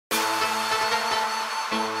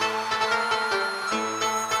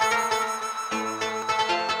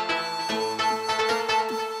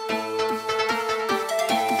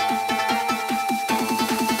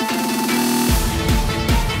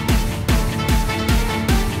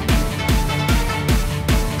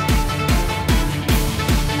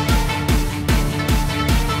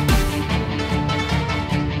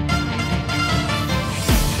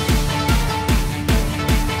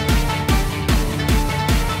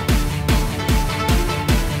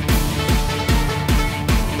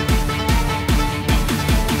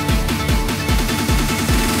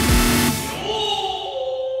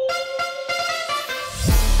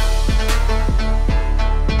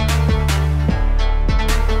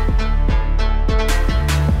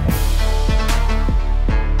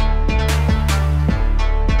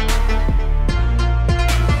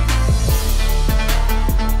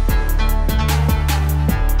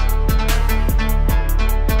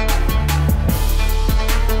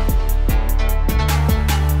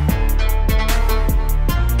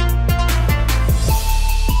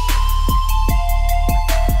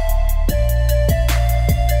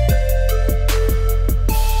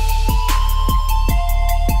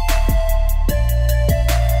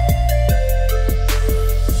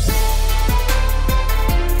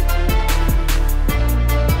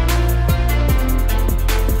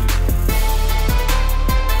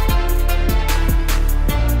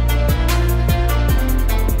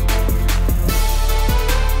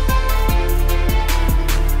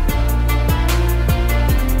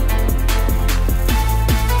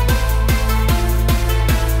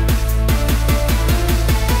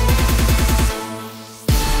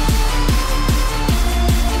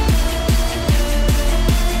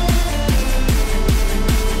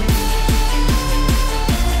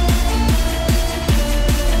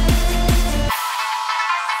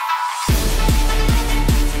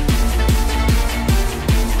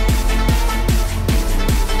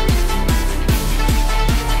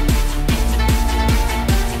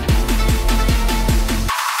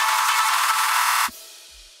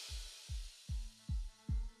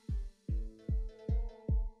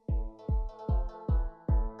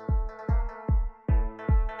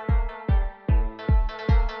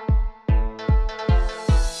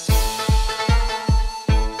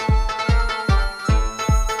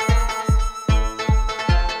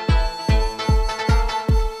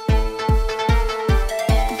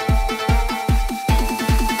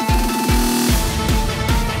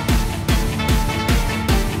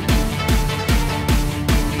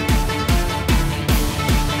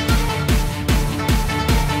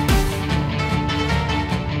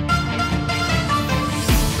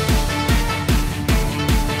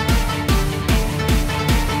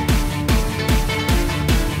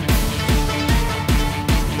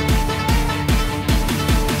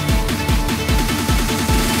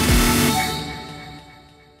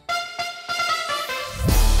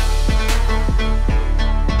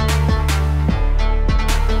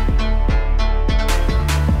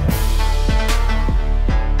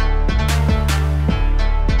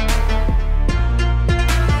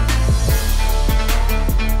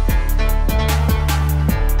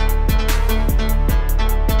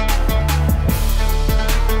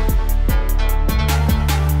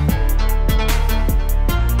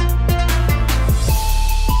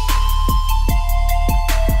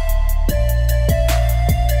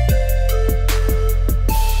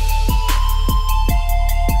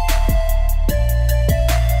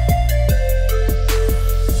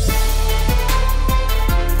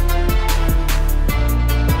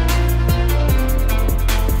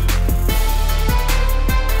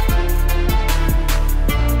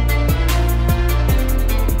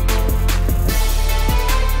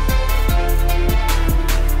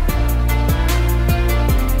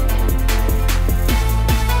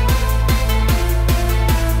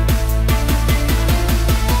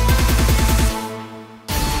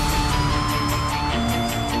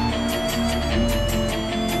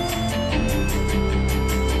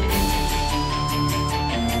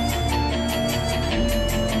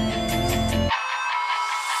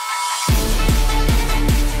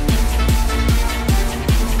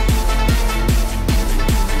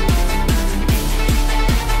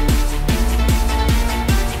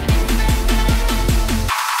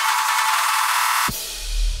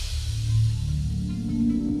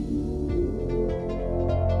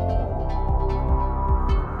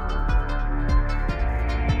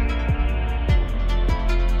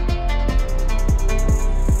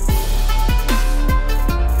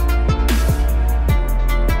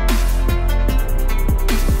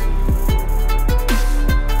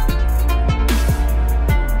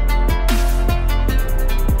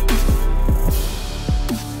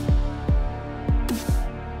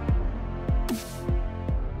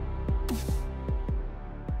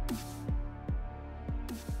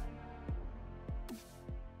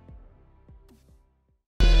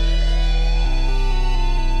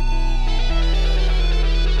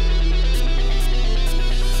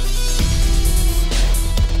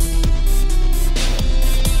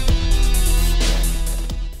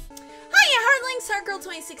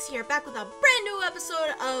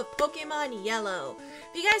episode of Pokemon Yellow.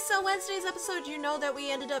 If you guys saw Wednesday's episode, you know that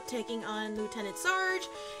we ended up taking on Lieutenant Sarge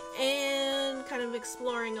and kind of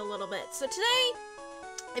exploring a little bit. So today,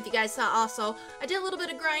 if you guys saw also, I did a little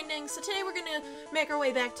bit of grinding, so today we're gonna make our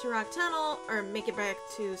way back to Rock Tunnel, or make it back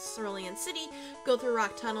to Cerulean City, go through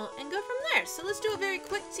Rock Tunnel, and go from there. So let's do a very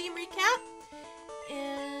quick team recap,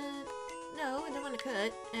 and no, I don't want to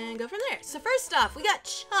cut, and go from there. So first off, we got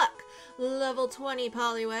Chuck, level 20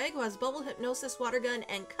 Poliwag, who has Bubble, Hypnosis, Water Gun,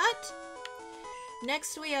 and Cut.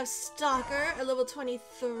 Next we have Stalker, a level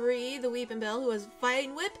 23, the Weeping Bell, who has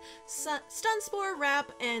Vine Whip, Stun Spore,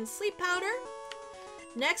 Wrap, and Sleep Powder.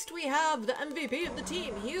 Next we have the MVP of the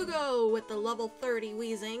team, Hugo, with the level 30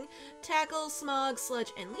 Weezing, Tackle, Smog,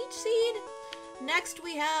 Sludge, and Leech Seed. Next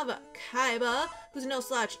we have Kaiba, who's no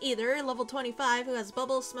slouch either, level 25, who has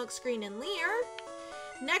Bubble, Smokescreen, and Leer.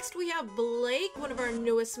 Next we have Blake, one of our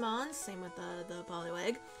newest mons, same with the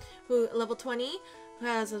Poliwag, who level 20, who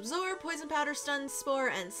has Absorb, Poison Powder, Stun Spore,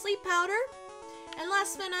 and Sleep Powder. And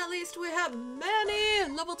last but not least, we have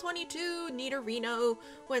Manny, level 22, Nidorino,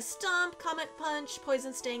 who has Stomp, Comet Punch,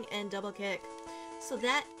 Poison Sting, and Double Kick. So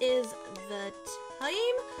that is the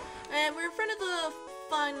time, and we're in front of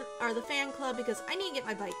the fan club because I need to get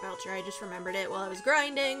my bike voucher. I just remembered it while I was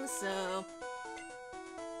grinding, so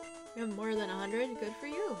you have more than 100. Good for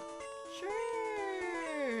you.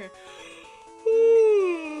 Sure.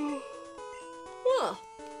 Whoa.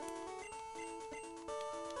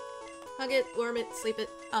 Hug it, warm it, sleep it.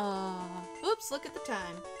 Oops, look at the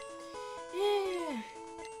time. Yeah.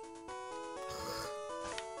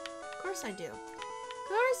 Of course I do. Of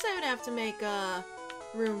course I would have to make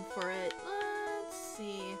room for it. Let's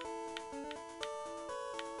see.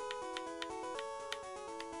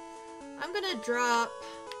 I'm gonna drop.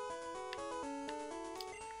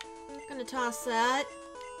 I'm gonna toss that.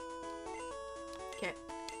 Okay.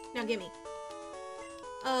 Now gimme.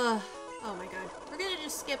 Oh my god. We're gonna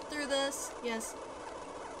just skip through this. Yes.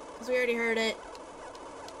 Because we already heard it.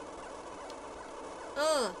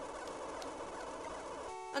 Ugh.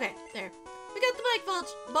 Okay, there. We got the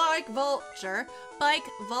bike voucher.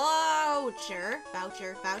 Voucher.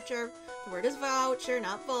 The word is voucher,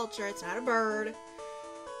 not vulture. It's not a bird.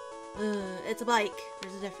 It's a bike.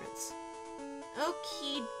 There's a difference.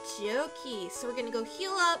 Okie dokie. So we're gonna go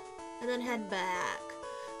heal up and then head back.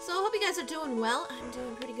 So I hope you guys are doing well. I'm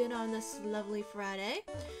doing pretty good on this lovely Friday.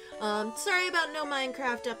 Sorry about no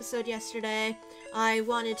Minecraft episode yesterday. I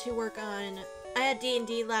wanted to work on... I had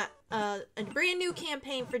D&D, a brand new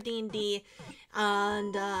campaign for D&D,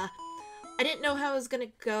 and I didn't know how it was gonna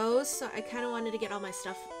go, so I kind of wanted to get all my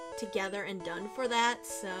stuff together and done for that,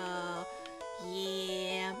 so...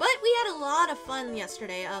 yeah. But we had a lot of fun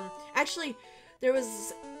yesterday. Actually, there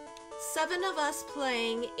was 7 of us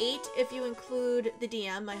playing, 8 if you include the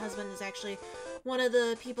DM. My husband is actually one of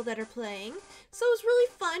the people that are playing. So it was really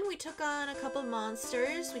fun. We took on a couple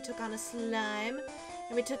monsters. We took on a slime.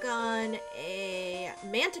 And we took on a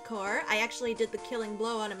manticore. I actually did the killing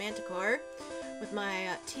blow on a manticore with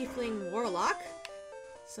my tiefling warlock.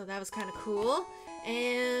 So that was kind of cool.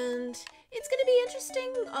 And it's going to be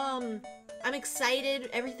interesting. I'm excited.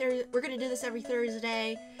 We're going to do this every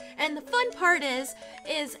Thursday. And the fun part is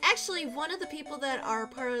actually one of the people that are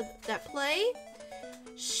part of that play,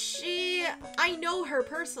 I know her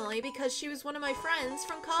personally because she was one of my friends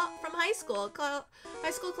from high school,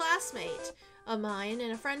 high school classmate of mine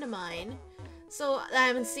and a friend of mine. So I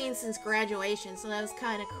haven't seen since graduation, so that was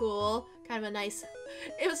kind of cool. Kind of a nice,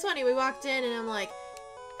 it was funny, we walked in and I'm like,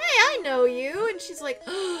 hey, I know you, and she's like,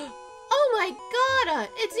 oh my god,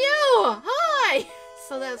 it's you! Hi!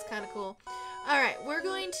 So that was kind of cool. Alright, we're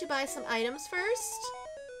going to buy some items first.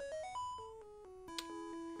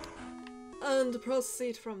 And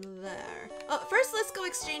proceed from there. Oh, first let's go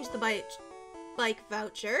exchange the bike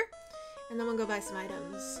voucher. And then we'll go buy some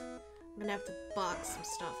items. I'm gonna have to box some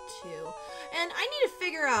stuff too. And I need to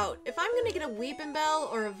figure out if I'm gonna get a Weeping Bell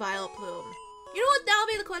or a Vileplume. You know what? That'll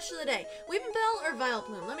be the question of the day. Weeping Bell or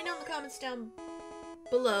Vileplume? Let me know in the comments down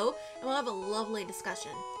below, and we'll have a lovely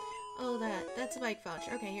discussion. Oh, that's a bike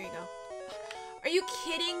voucher. Okay, here you go. Are you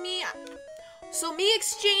kidding me? So me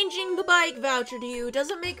exchanging the bike voucher to you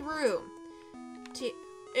doesn't make room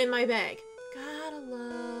in my bag. Gotta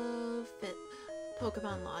love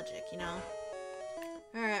Pokemon logic, you know?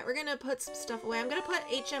 Alright, we're gonna put some stuff away. I'm gonna put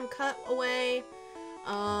HM Cut away.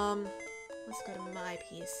 Let's go to my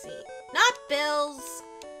PC. Not Bill's!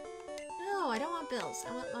 No, I don't want Bill's.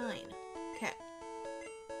 I want mine. Okay.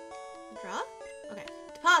 Drop? Okay.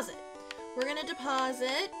 Deposit. We're gonna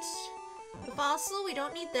deposit the fossil. We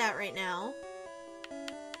don't need that right now.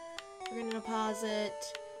 We're gonna deposit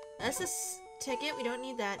SS ticket. We don't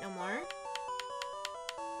need that no more.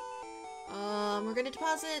 We're gonna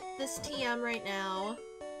deposit this TM right now.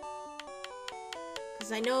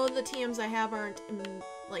 Because I know the TMs I have aren't,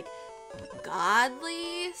 like,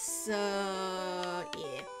 godly, so,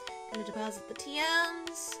 yeah. Gonna deposit the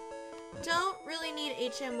TMs. Don't really need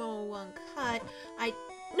HM101 cut.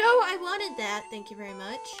 No, I wanted that. Thank you very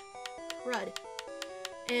much. Crud.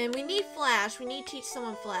 And we need Flash. We need to teach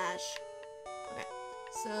someone Flash. Okay.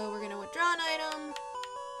 So we're gonna withdraw an item.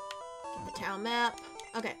 Get the town map.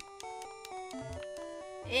 Okay.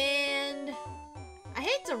 And I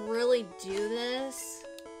hate to really do this.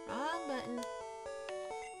 Wrong button.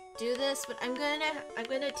 Do this, but I'm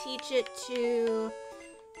gonna teach it to.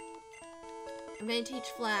 I'm gonna teach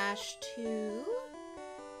Flash to.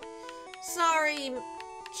 Sorry,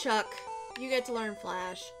 Chuck. You get to learn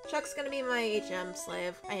Flash. Chuck's gonna be my HM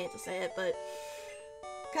slave. I hate to say it, but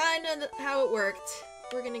kinda how it worked.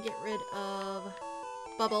 We're gonna get rid of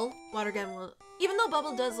Bubble. Water gun will. Even though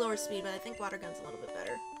Bubble does lower speed, but I think Water gun's a little bit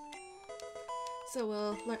better. So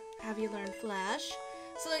we'll have you learn Flash.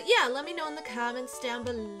 So yeah, let me know in the comments down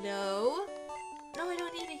below. No, I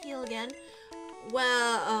don't need to heal again.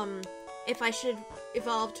 Well, if I should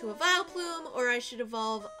evolve to a Vileplume or I should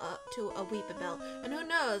evolve to a Weepinbell. And who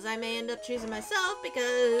knows, I may end up choosing myself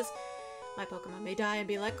because my Pokemon may die and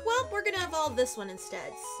be like, well, we're gonna evolve this one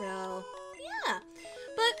instead. So yeah.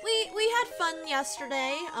 But we had fun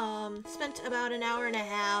yesterday. Spent about an hour and a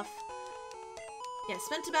half. Yeah,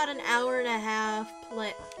 spent about an hour and a half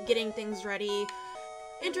getting things ready,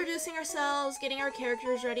 introducing ourselves, getting our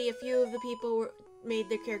characters ready. A few of the people made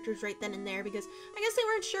their characters right then and there because I guess they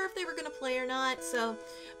weren't sure if they were gonna play or not. So,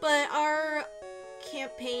 but our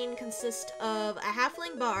campaign consists of a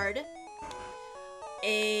Halfling Bard,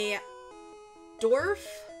 a Dwarf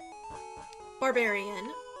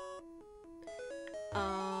Barbarian,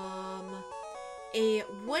 a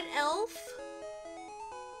Wood Elf.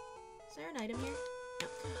 Is there an item here? No.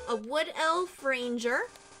 A Wood Elf Ranger.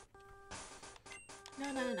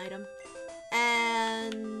 No, not an item.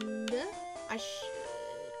 And I should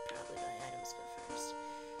probably buy items first.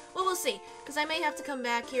 Well, we'll see. Because I may have to come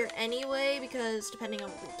back here anyway, because depending on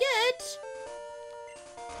what we get...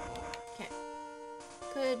 Okay.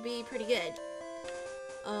 Could be pretty good.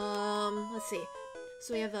 Let's see.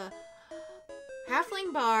 So we have a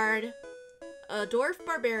Halfling Bard, a Dwarf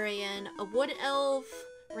Barbarian, a Wood Elf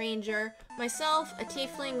Ranger, myself, a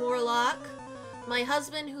Tiefling Warlock, my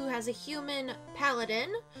husband who has a human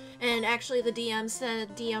Paladin, and actually the DM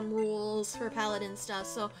said DM rules for Paladin stuff,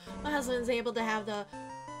 so my husband's able to have the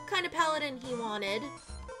kind of Paladin he wanted.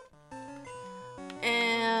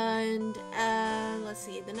 And, let's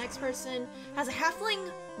see, the next person has a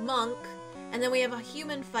Halfling Monk, and then we have a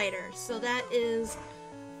human fighter, so that is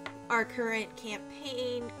our current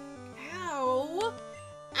campaign. Ow!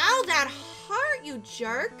 Ow, that heart, you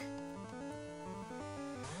jerk!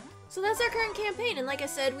 So that's our current campaign, and like I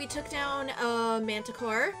said, we took down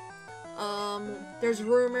Manticore. There's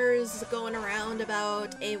rumors going around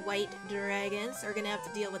about a white dragon, so we're gonna have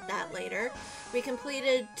to deal with that later. We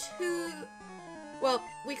completed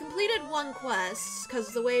we completed one quest,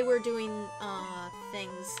 because the way we're doing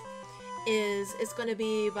things is it's gonna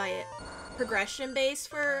be by progression base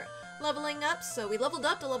for leveling up, so we leveled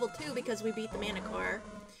up to level 2 because we beat the Manticore.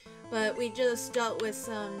 But we just dealt with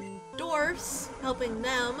some dwarfs, helping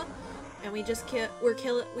them, and we just killed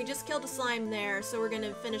a slime there, so we're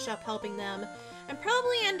gonna finish up helping them, and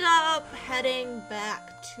probably end up heading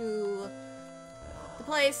back to the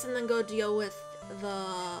place and then go deal with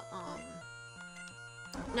the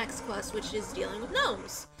next quest, which is dealing with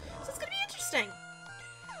gnomes. So it's gonna be interesting.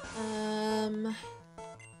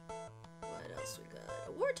 What else we got?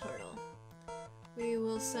 A war turtle. We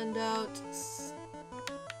will send out.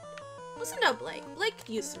 We'll send out Blake. Blake could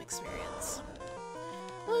use some experience.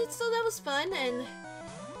 Well, so that was fun, and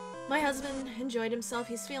my husband enjoyed himself.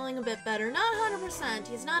 He's feeling a bit better. Not 100%.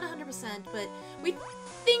 He's not 100%, but we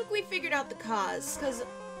think we figured out the cause. Because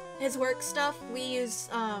his work stuff, we use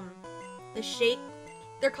the shake.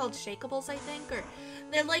 They're called shakeables, I think, or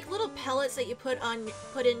they're like little pellets that you put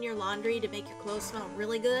in your laundry to make your clothes smell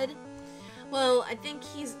really good. Well, I think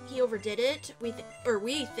he overdid it. We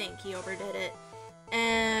think he overdid it.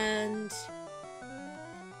 And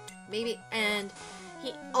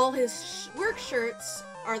all his work shirts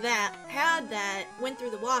went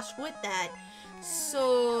through the wash with that,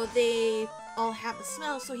 so they all have the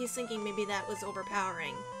smell, so he's thinking maybe that was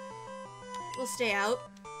overpowering. We'll stay out.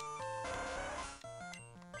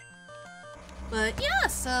 But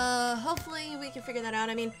yes, hopefully we can figure that out.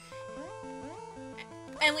 He's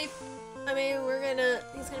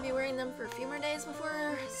gonna be wearing them for a few more days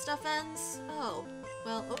before stuff ends. Oh,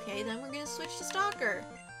 well, okay, then we're gonna switch to Stalker.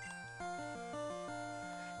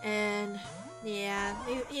 And yeah,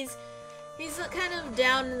 he's kind of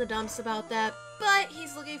down in the dumps about that, but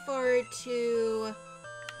he's looking forward to...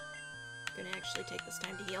 I'm gonna actually take this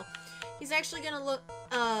time to heal. He's actually gonna look,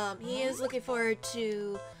 he is looking forward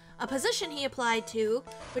to a position he applied to,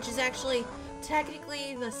 which is actually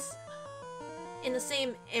technically in the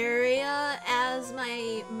same area as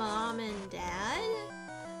my mom and dad.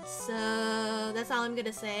 So that's all I'm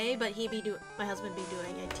gonna say, but my husband be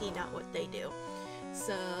doing IT, not what they do.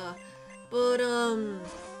 So, but,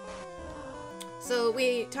 so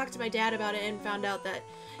we talked to my dad about it and found out that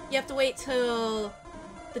you have to wait till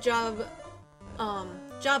the job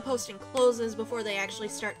posting closes before they actually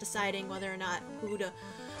start deciding whether or not who to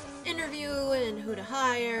interview and who to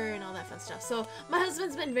hire and all that fun stuff. So my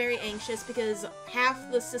husband's been very anxious because half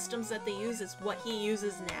the systems that they use is what he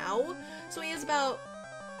uses now. So he has about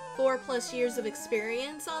 4+ years of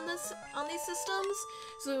experience on these systems.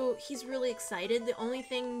 So he's really excited. The only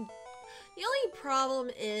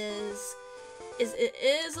problem is it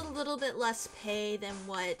is a little bit less pay than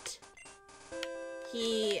what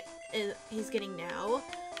he's getting now,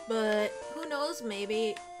 but who knows,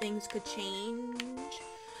 maybe things could change.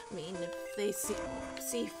 I mean, if they see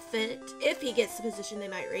fit, if he gets the position, they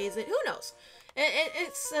might raise it. Who knows?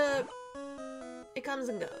 It comes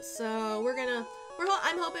and goes. So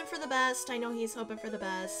I'm hoping for the best. I know he's hoping for the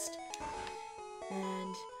best.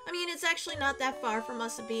 And I mean, it's actually not that far from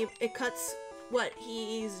us. It cuts what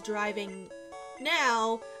he's driving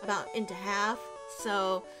now about into half.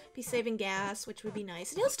 So be saving gas, which would be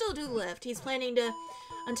nice. And he'll still do Lyft. He's planning to,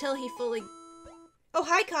 until he fully... Oh,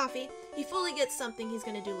 hi, Coffee! He fully gets something, he's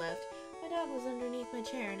gonna do Lyft. My dog was underneath my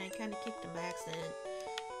chair, and I kind of kicked him by accident.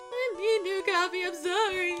 I didn't mean to, Coffee, I'm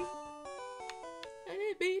sorry! I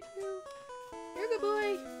didn't mean to. You're a good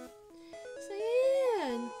boy. So,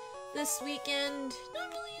 yeah, and this weekend...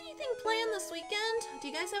 Not really anything planned this weekend. Do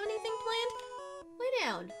you guys have anything planned? Lay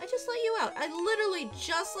down. I just let you out. I literally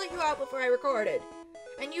just let you out before I recorded.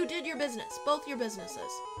 And you did your business. Both your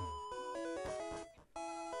businesses.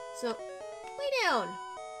 So, lay down.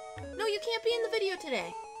 No, you can't be in the video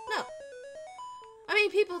today. No. I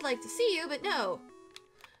mean, people would like to see you, but no.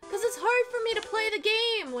 Because it's hard for me to play the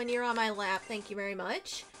game when you're on my lap. Thank you very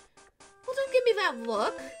much. Well, don't give me that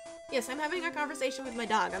look. Yes, I'm having a conversation with my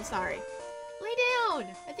dog. I'm sorry. Lay down.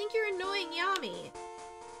 I think you're annoying Yami.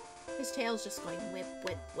 His tail's just going whip,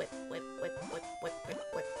 whip, whip, whip, whip, whip, whip, whip,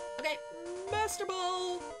 whip. Okay, Master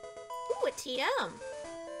Ball. Ooh, a TM.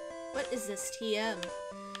 What is this TM?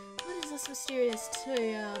 What is this mysterious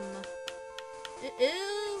TM? It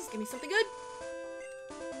is... Give me something good.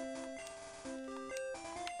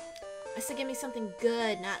 I said give me something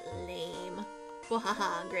good, not lame. Well,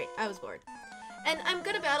 haha, great. I was bored. And I'm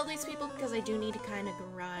gonna battle these people because I do need to kind of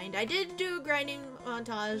grind. I did do a grinding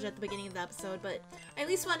montage at the beginning of the episode, but I at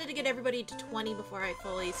least wanted to get everybody to 20 before I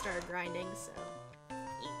fully started grinding, so...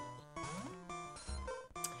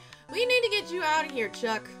 We need to get you out of here,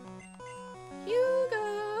 Chuck.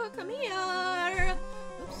 Hugo, come here.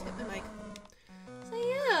 Oops, hit my mic. So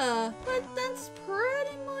yeah, but that's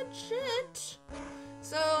pretty much it.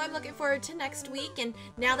 So I'm looking forward to next week, and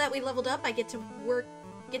now that we leveled up, I get to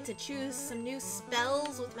choose some new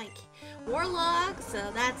spells with my warlock,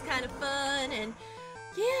 so that's kind of fun. And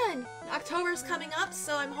yeah, and October's coming up,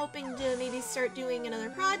 so I'm hoping to maybe start doing another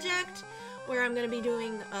project where I'm going to be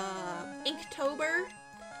doing Inktober.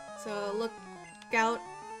 So look out.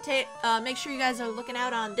 Make sure you guys are looking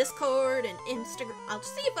out on Discord and Instagram. I'll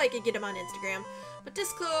see if I can get them on Instagram. But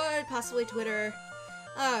Discord, possibly Twitter.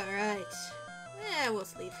 Alright. Yeah, we'll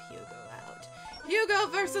leave Hugo out. Hugo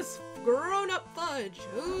versus grown-up Fudge.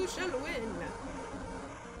 Who shall win?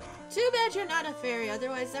 Too bad you're not a fairy,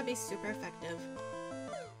 otherwise that'd be super effective.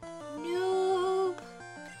 No.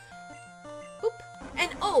 Oop.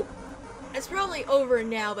 And oh! It's probably over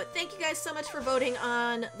now, but thank you guys so much for voting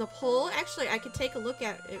on the poll. Actually, I could take a look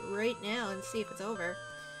at it right now and see if it's over.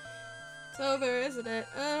 It's over, isn't it?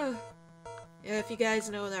 Yeah, if you guys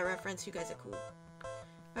know that reference, you guys are cool.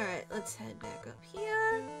 Alright, let's head back up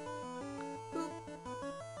here. Boop.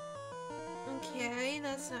 Okay,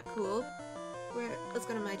 that's not cool. Let's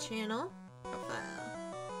go to my channel. Profile.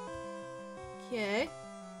 Okay.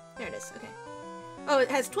 There it is, okay. Oh,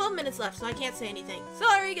 it has 12 minutes left, so I can't say anything.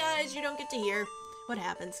 Sorry, guys, you don't get to hear what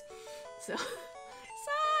happens. So, sorry!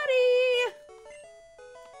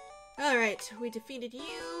 Alright, we defeated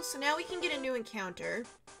you, so now we can get a new encounter.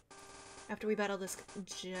 After we battle this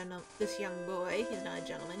young boy. He's not a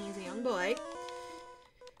gentleman, he's a young boy.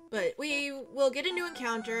 But we will get a new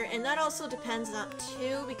encounter, and that also depends on,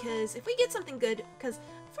 too, because if we get something good, because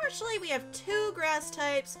unfortunately we have 2 grass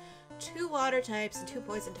types, 2 water types, and 2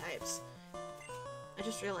 poison types. I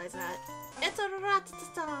just realized that. It's a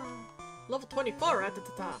Rattata! Level 24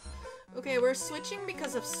 Rattata. Okay, we're switching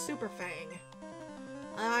because of Super Fang.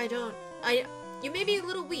 You may be a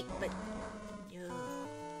little weak, but no.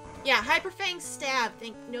 Yeah, Hyper Fang stab.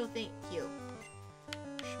 No, thank you.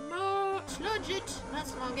 Sludge it, not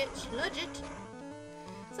slog it, sludge it.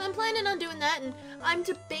 So I'm planning on doing that, and I'm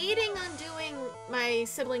debating on doing. My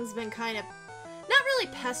sibling's been kind of not really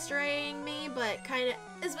pestering me, but kind of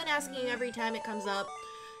has been asking every time it comes up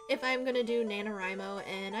if I'm gonna do NaNoWriMo,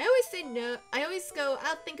 and I always say no. I always go,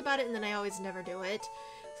 I'll think about it, and then I always never do it.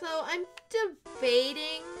 So I'm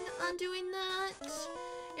debating on doing that.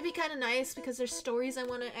 It'd be kind of nice because there's stories I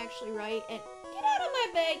want to actually write. And get out of my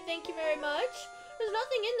bag, thank you very much. There's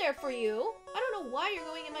nothing in there for you. I don't know why you're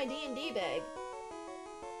going in my D&D bag.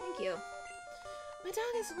 Thank you. My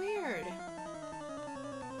dog is weird.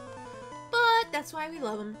 But that's why we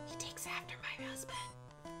love him. He takes after my husband.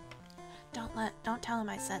 Don't tell him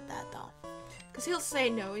I said that though. Because he'll say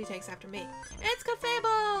no, he takes after me. It's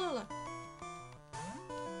Cafable!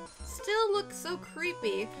 Still looks so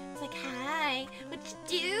creepy. It's like, hi, what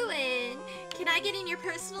you doing? Can I get in your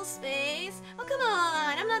personal space? Oh, come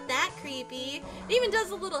on, I'm not that creepy. It even does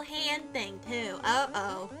a little hand thing, too.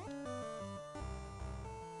 Uh-oh.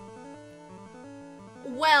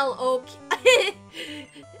 Well, okay.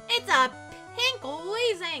 It's a pink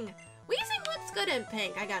Weezing. Weezing looks good in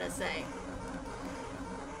pink, I gotta say.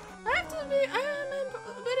 I have to admit, I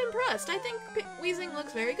am a bit impressed. I think Weezing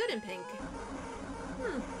looks very good in pink.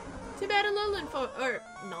 Too bad a Alolan form, or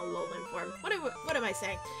no Alolan form. What am I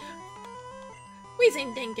saying?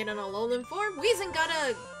 Weezing didn't get an Alolan form. Weezing got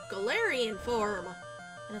a Galarian form,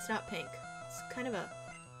 and it's not pink. It's kind of a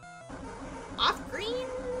off green,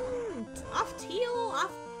 off teal,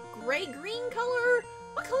 off gray green color.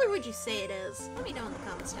 What color would you say it is? Let me know in the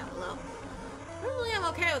comments down below. Normally I'm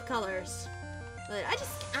okay with colors, but I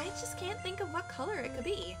just can't think of what color it could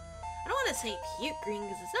be. I don't want to say puke green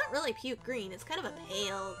because it's not really puke green. It's kind of a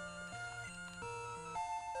pale,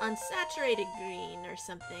 unsaturated green or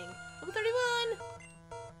something. Level 31!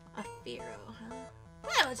 A Fearow, huh?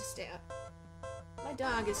 Well, let's just do it. My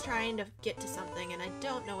dog is trying to get to something and I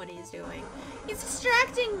don't know what he's doing. He's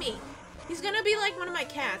distracting me! He's gonna be like one of my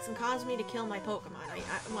cats and cause me to kill my Pokemon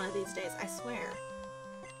one of these days, I swear.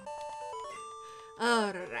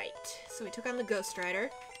 Alright, so we took on the Ghost Rider.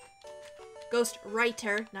 Ghost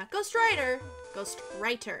Writer, not Ghost Rider. Ghost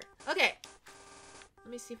Writer. Okay.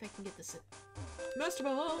 Let me see if I can get this in. Master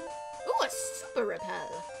Ball. Ooh, a Super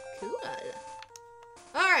Repel. Cool.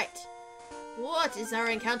 Alright. What is our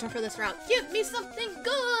encounter for this route? Give me something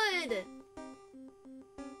good!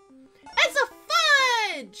 It's a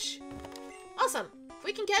Fudge! Awesome. If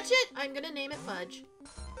we can catch it, I'm gonna name it Fudge.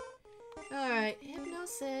 Alright,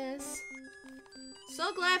 Hypnosis.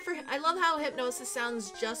 So glad for I love how Hypnosis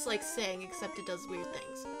sounds just like Sing, except it does weird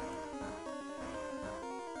things.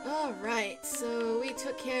 Alright, so we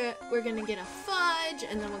took care, we're gonna get a Fudge,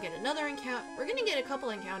 and then we'll get another encounter. We're gonna get a couple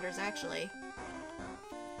encounters, actually.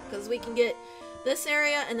 Because we can get this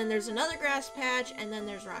area, and then there's another grass patch, and then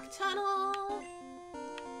there's Rock Tunnel.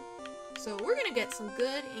 So we're gonna get some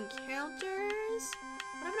good encounters.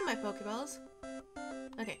 What happened to my Pokeballs?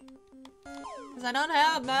 Okay. Because I don't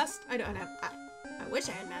have I wish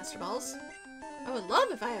I had Master Balls. I would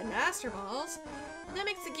love if I had Master Balls. But that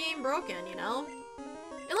makes the game broken, you know?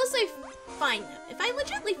 Unless I find them. If I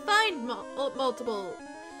legitimately find multiple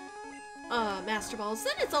Master Balls,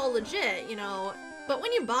 then it's all legit, you know? But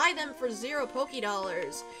when you buy them for 0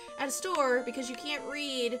 Pokédollars at a store because you can't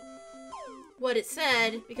read what it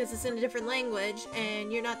said because it's in a different language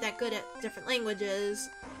and you're not that good at different languages,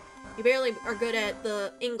 you barely are good at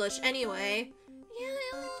the English anyway,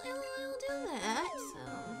 yeah, it'll do that, so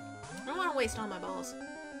I don't want to waste all my balls.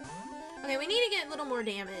 Okay, we need to get a little more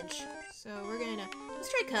damage, so we're gonna,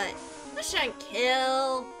 let's try Cut. Let's try and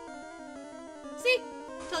Kill. See?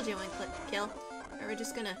 Told you I wouldn't click Kill. Alright, we're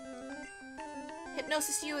just gonna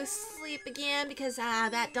Hypnosis you asleep again because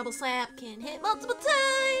that double slap can hit multiple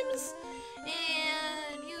times,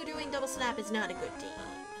 and you doing double slap is not a good thing.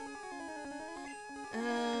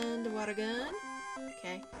 And a water gun.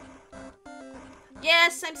 Okay.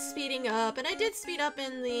 Yes, I'm speeding up, and I did speed up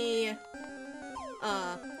in the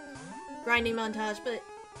grinding montage, but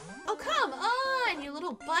oh come on, you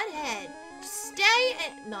little butthead! Just stay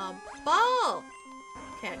in the ball.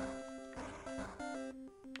 Okay.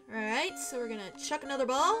 Alright, so we're gonna chuck another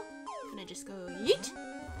ball. Gonna just go yeet.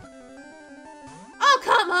 Oh,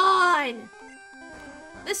 come on!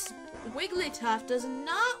 This Wigglytuff does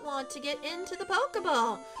not want to get into the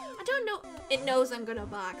Pokeball. I don't know. It knows I'm gonna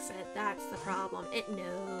box it. That's the problem. It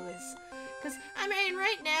knows. Because, I mean,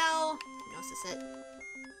 right now... Hypnosis it.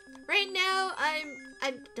 Right now, I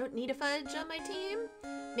don't need a fudge on my team.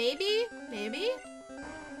 Maybe.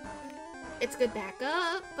 It's good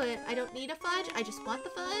backup, but I don't need a fudge. I just want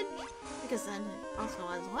the fudge. Because then, also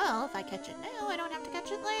as well, if I catch it now, I don't have to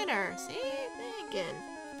catch it later. See? Thinking.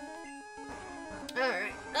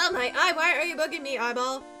 Alright. Oh my eye, why are you bugging me,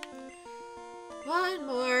 eyeball? One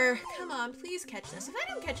more. Come on, please catch this. If I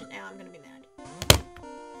don't catch it now, I'm gonna be mad.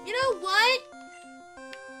 You know what?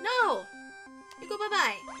 No! You go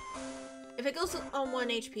bye-bye. If it goes on 1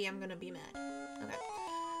 HP, I'm gonna be mad. Okay.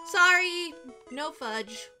 Sorry, no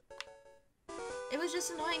fudge. It was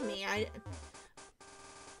just annoying me.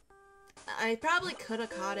 I probably could have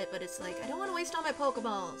caught it, but it's like, I don't want to waste all my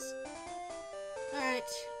Pokeballs. Alright.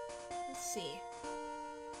 Let's see.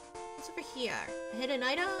 What's over here? A hidden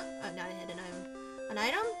item? Oh, not a hidden item. An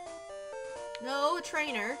item? No, a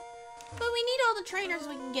trainer. But we need all the trainers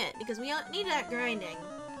we can get, because we need that grinding.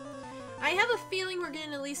 I have a feeling we're going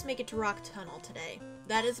to at least make it to Rock Tunnel today.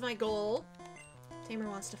 That is my goal. Tamer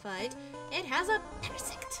wants to fight. It has a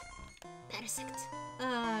Parasect.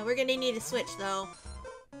 We're going to need a switch, though.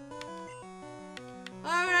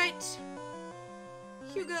 Alright.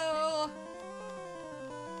 Hugo.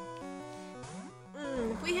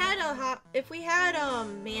 If we had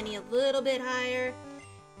Manny a little bit higher,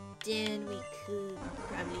 then we could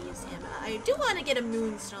probably use him. I do want to get a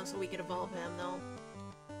Moonstone so we could evolve him, though.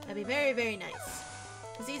 That'd be very, very nice.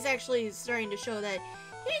 Because he's actually starting to show that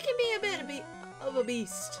he can be a bit of a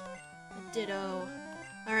beast. A ditto.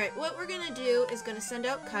 Alright, what we're gonna do is gonna send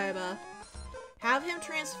out Kaiba, have him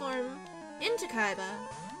transform into Kaiba,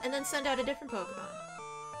 and then send out a different Pokemon.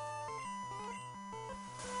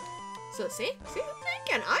 So see? I'm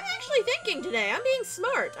thinking. I'm actually thinking today. I'm being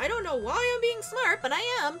smart. I don't know why I'm being smart, but I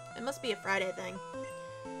am. It must be a Friday thing.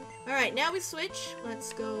 Alright, now we switch.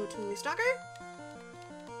 Let's go to Stalker.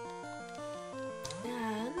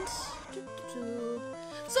 And...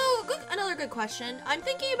 So, another good question. I'm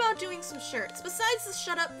thinking about doing some shirts. Besides the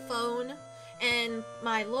Shut Up Phone and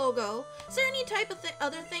my logo, is there any type of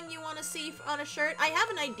other thing you want to see on a shirt? I have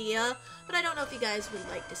an idea, but I don't know if you guys would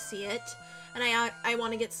like to see it. And I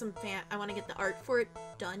want to get I want to get the art for it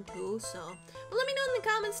done too, so. But let me know in the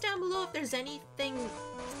comments down below if there's anything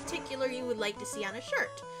particular you would like to see on a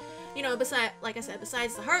shirt. You know, like I said,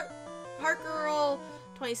 besides the Heart Girl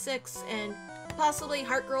 26 and possibly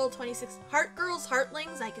Heart Girl 26, Heart Girl's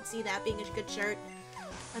Heartlings, I could see that being a good shirt.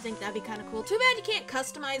 I think that'd be kind of cool. Too bad you can't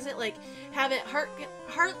customize it, like have it Heart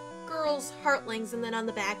Girl's Heartlings, and then on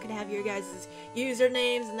the back could have your guys'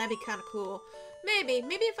 usernames, and that'd be kind of cool. Maybe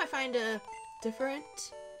if I find a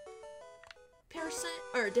different person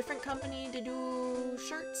or a different company to do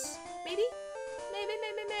shirts, maybe.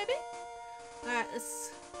 Alright,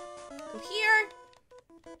 let's go here.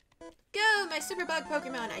 Go, my Super Bug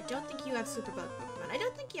Pokemon. I don't think you have Super Bug Pokemon. I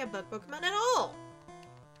don't think you have Bug Pokemon at all.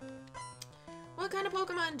 What kind of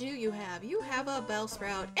Pokemon do you have? You have a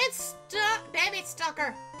Bellsprout. It's Baby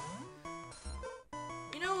Stalker.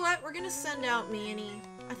 You know what? We're gonna send out Manny.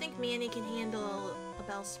 I think Manny can handle a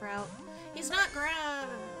Bellsprout. He's not ground.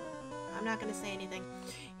 I'm not gonna say anything.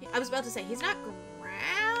 I was about to say, he's not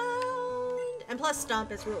ground. And plus,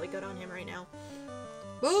 Stomp is really good on him right now.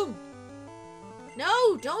 Boom!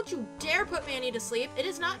 No, don't you dare put Manny to sleep. It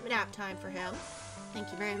is not nap time for him.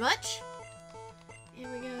 Thank you very much.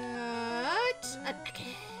 And we got an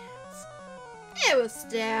Ekans. It was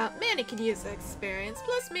stout. Manny could use the experience.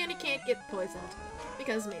 Plus, Manny can't get poisoned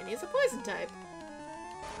because Manny is a poison type.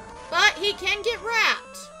 But he can get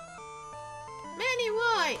wrapped. Manny,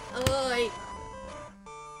 why?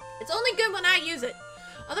 It's only good when I use it.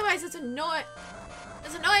 Otherwise, it's annoying.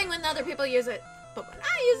 It's annoying when other people use it. But when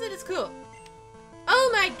I use it, it's cool. Oh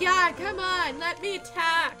my god, come on. Let me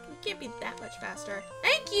attack. You can't be that much faster.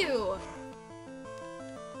 Thank you.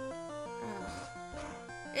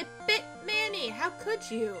 It bit Manny. How could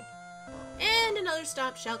you? And another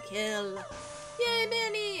Stomp shall kill. Yay,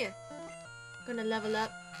 Manny. Gonna level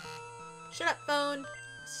up. Shut up, phone.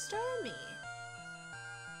 Stormy.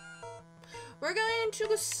 We're going to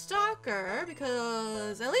the Stalker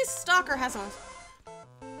because at least Stalker has a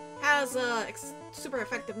super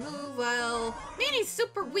effective move, while Manny's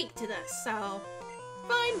super weak to this, so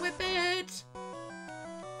fine, whip it.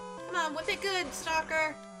 Come on, whip it good,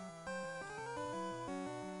 Stalker.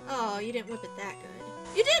 Oh, you didn't whip it that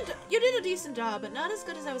good. You did a decent job, but not as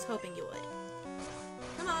good as I was hoping you would.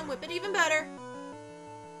 Come on, whip it even better.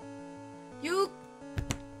 You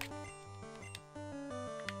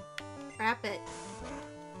wrap it.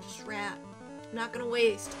 Just wrap. I'm not gonna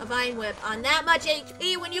waste a Vine Whip on that much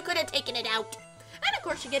HP when you could have taken it out. And of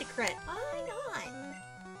course you get a crit. Why not?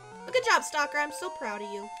 But good job, Stalker. I'm so proud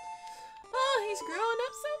of you. Oh, he's growing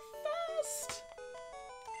up so fast.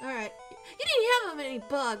 Alright. You didn't have any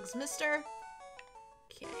bugs, mister.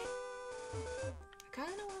 Okay. I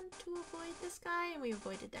kind of want to avoid this guy, and we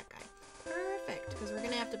avoided that guy. Perfect, because we're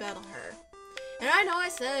going to have to battle her. And I know I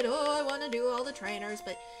said, oh, I want to do all the trainers,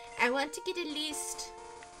 but I want to get at least...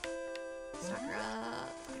 Sakura.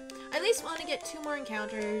 I at least want to get 2 more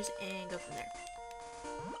encounters and go from there.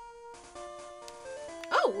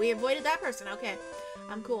 Oh, we avoided that person. Okay,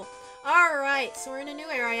 I'm cool. Alright, so we're in a new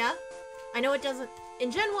area. I know it doesn't... In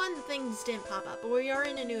Gen 1, things didn't pop up, but we are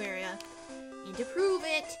in a new area. And to prove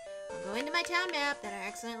it, I'll go into my town map that I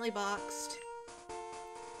accidentally boxed.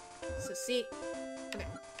 So see... Okay.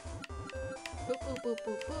 Boop, boop, boop,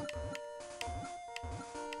 boop, boop.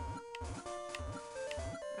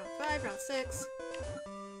 Route 5, Route 6.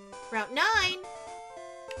 Route 9!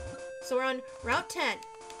 So we're on Route 10.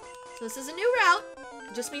 So this is a new route.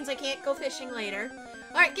 It just means I can't go fishing later.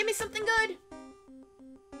 Alright, give me something good!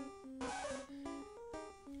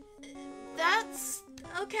 That's...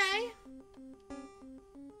 okay.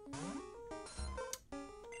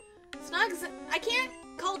 It's not I can't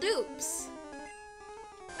call dupes.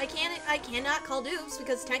 I cannot call dupes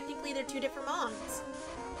because technically they're 2 different mons.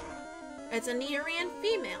 It's a Nidoran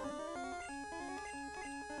female.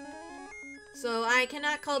 So I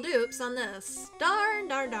cannot call dupes on this. Darn,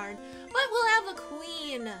 darn, darn. But we'll have a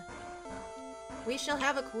queen. We shall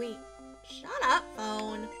have a queen. Shut up,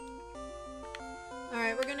 phone.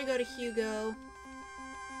 Alright, we're gonna go to Hugo.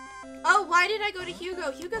 Oh, why did I go to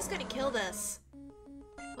Hugo? Hugo's gonna kill this.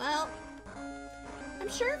 Well, I'm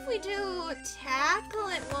sure if we do tackle,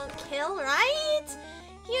 it won't kill, right?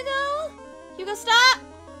 Hugo? Hugo, stop!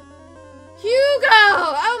 Hugo!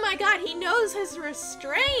 Oh my god, he knows his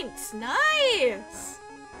restraints. Nice!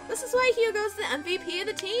 This is why Hugo's the MVP of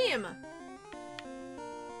the team.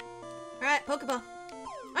 Alright, Pokeball.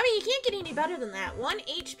 I mean, you can't get any better than that. 1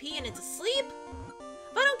 HP and it's asleep?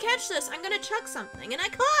 If I don't catch this, I'm gonna chuck something. And I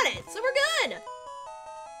caught it, so we're good.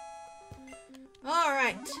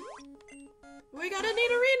 Alright. We got a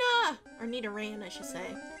Nidorina! Or Nidoran, I should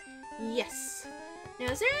say. Yes. Now,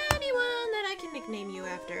 is there anyone that I can nickname you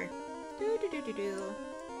after?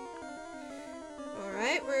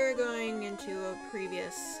 Alright, we're going into a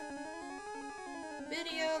previous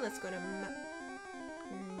video. Let's go to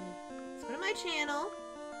my channel.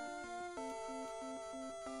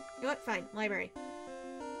 You know what? Fine. Library.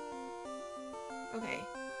 Okay.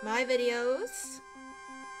 My videos.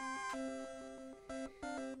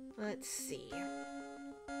 Let's see.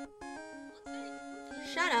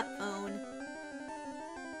 Shut up, phone.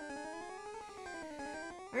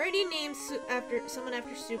 Already named someone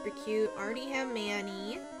after super cute. Already have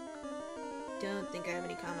Manny. Don't think I have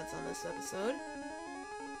any comments on this episode.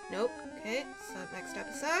 Nope. Okay, so next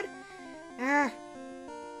episode. Ah.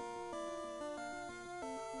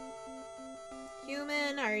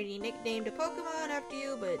 Human. I already nicknamed a Pokemon after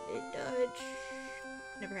you, but it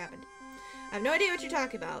never happened. I have no idea what you're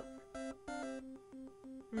talking about.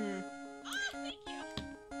 Oh, thank you.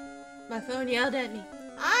 My phone yelled at me.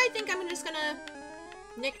 I think I'm just gonna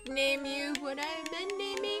nickname you what I've been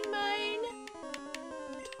naming mine.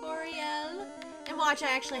 Toriel. And watch,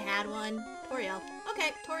 I actually had one. Toriel.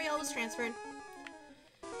 Okay, Toriel was transferred.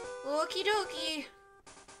 Okie dokie.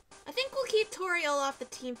 I think we'll keep Toriel off the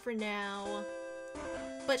team for now.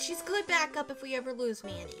 But she's good backup if we ever lose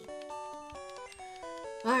Manny.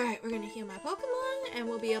 Alright, we're gonna heal my Pokemon, and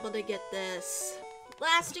we'll be able to get this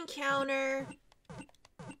last encounter.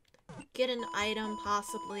 Get an item,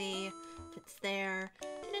 possibly, if it's there.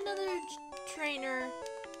 Get another trainer.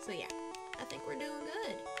 So yeah, I think we're doing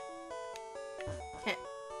good. Okay.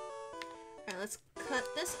 Alright, let's cut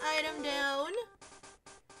this item down.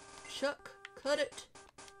 Chuck, cut it.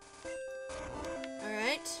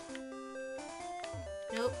 Alright.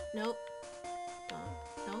 Nope, nope.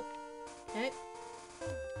 Nope. Okay.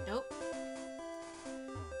 Nope.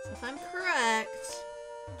 So if I'm correct...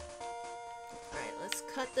 Alright, let's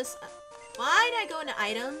cut this up. Why did I go into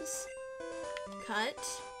items? Cut.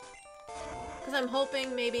 Because I'm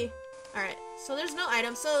hoping maybe... Alright, so there's no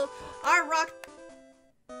item. So our rock...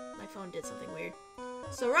 My phone did something weird.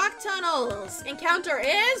 So rock tunnels encounter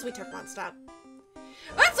is... We took one stop.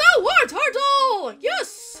 It's a war turtle!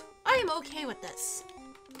 Yes! I am okay with this.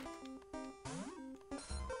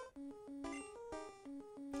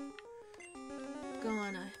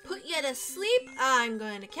 Gonna put you to sleep. I'm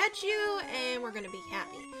going to catch you, and we're gonna be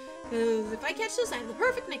happy. Because if I catch this, I have the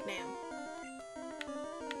perfect nickname.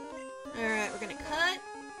 Alright, we're gonna cut.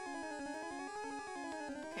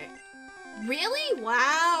 Okay. Really?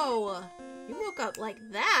 Wow! You woke up like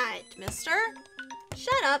that, mister.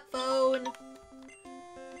 Shut up, phone.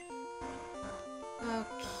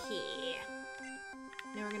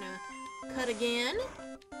 again.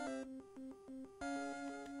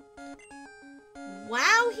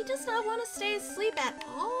 Wow, he does not want to stay asleep at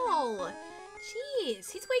all.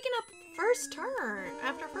 Jeez, he's waking up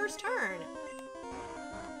after first turn.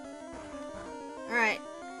 Alright.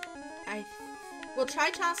 We'll try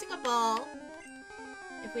tossing a ball.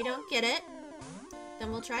 If we don't get it,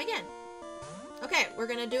 then we'll try again. Okay, we're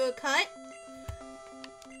gonna do a cut.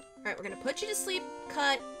 Alright, we're gonna put you to sleep,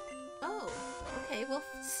 cut. Oh, okay, well,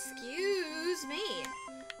 excuse me.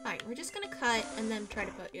 Fine, we're just gonna cut and then try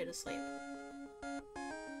to put you to sleep.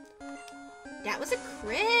 That was a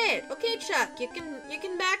crit! Okay, Chuck, you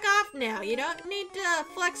can back off now. You don't need to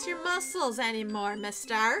flex your muscles anymore,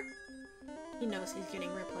 mister. He knows he's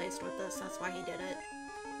getting replaced with this, that's why he did it.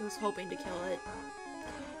 He was hoping to kill it.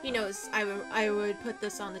 He knows I would put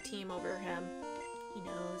this on the team over him. He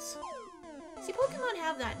knows. See, Pokemon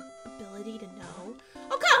have that ability to know.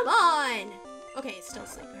 Oh, come on! Okay, it's still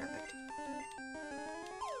asleep. Perfect.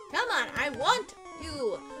 Come on, I want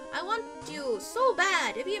you! I want you so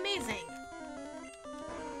bad! It'd be amazing!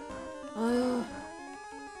 Oh.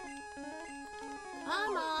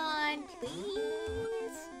 Come on,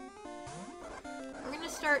 please! We're gonna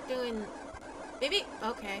start doing... Maybe...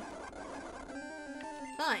 Okay.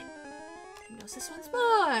 Fine. He knows this one's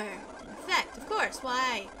more! In effect, of course,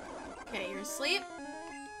 why? Okay, you're asleep.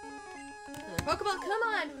 Another Pokeball, come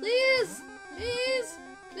on, please! Please!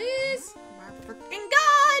 Please! Oh my freaking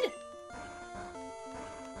god!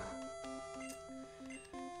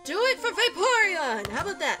 Do it for Vaporeon! How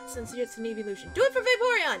about that, since it's an evolution? Do it for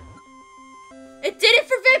Vaporeon! It did it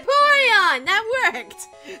for Vaporeon! That worked!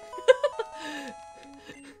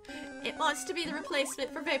 It wants to be the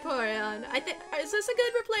replacement for Vaporeon. Is this a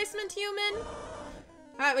good replacement, human?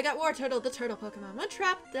 Alright, we got Wartortle, the turtle Pokemon. One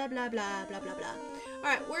trap, blah blah blah blah blah blah.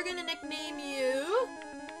 Alright, we're gonna nickname you.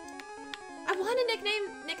 I want to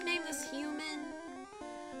nickname this human.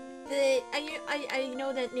 But I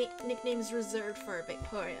know that nickname is reserved for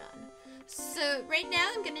Vaporeon. So right now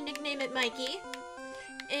I'm gonna nickname it Mikey.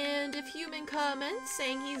 And if human comments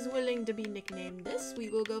saying he's willing to be nicknamed this, we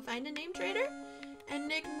will go find a name trader and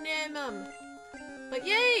nickname him. But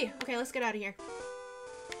yay! Okay, let's get out of here.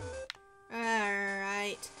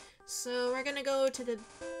 Alright. So we're gonna go to the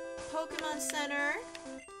Pokemon Center.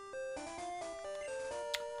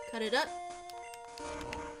 Cut it up.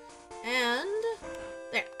 And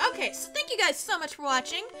there. Okay, so thank you guys so much for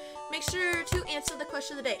watching. Make sure to answer the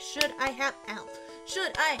question of the day. Should I have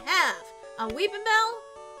a Weeping Bell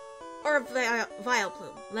or a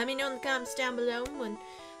Vileplume? Let me know in the comments down below when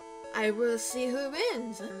I will see who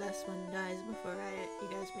wins, unless one dies before you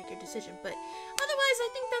guys make your decision. But otherwise, I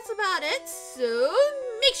think that's about it. So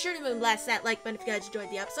make sure to blast that like button if you guys enjoyed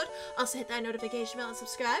the episode. Also hit that notification bell and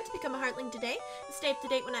subscribe to become a Heartling today and stay up to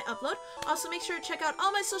date when I upload. Also make sure to check out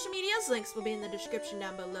all my social medias. Links will be in the description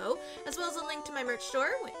down below, as well as a link to my merch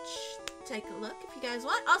store, which take a look if you guys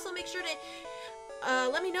want. Also make sure to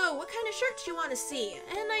let me know what kind of shirts you want to see.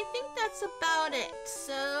 And I think that's about it.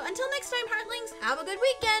 So until next time, Heartlings, have a good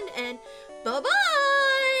weekend, and bye-bye!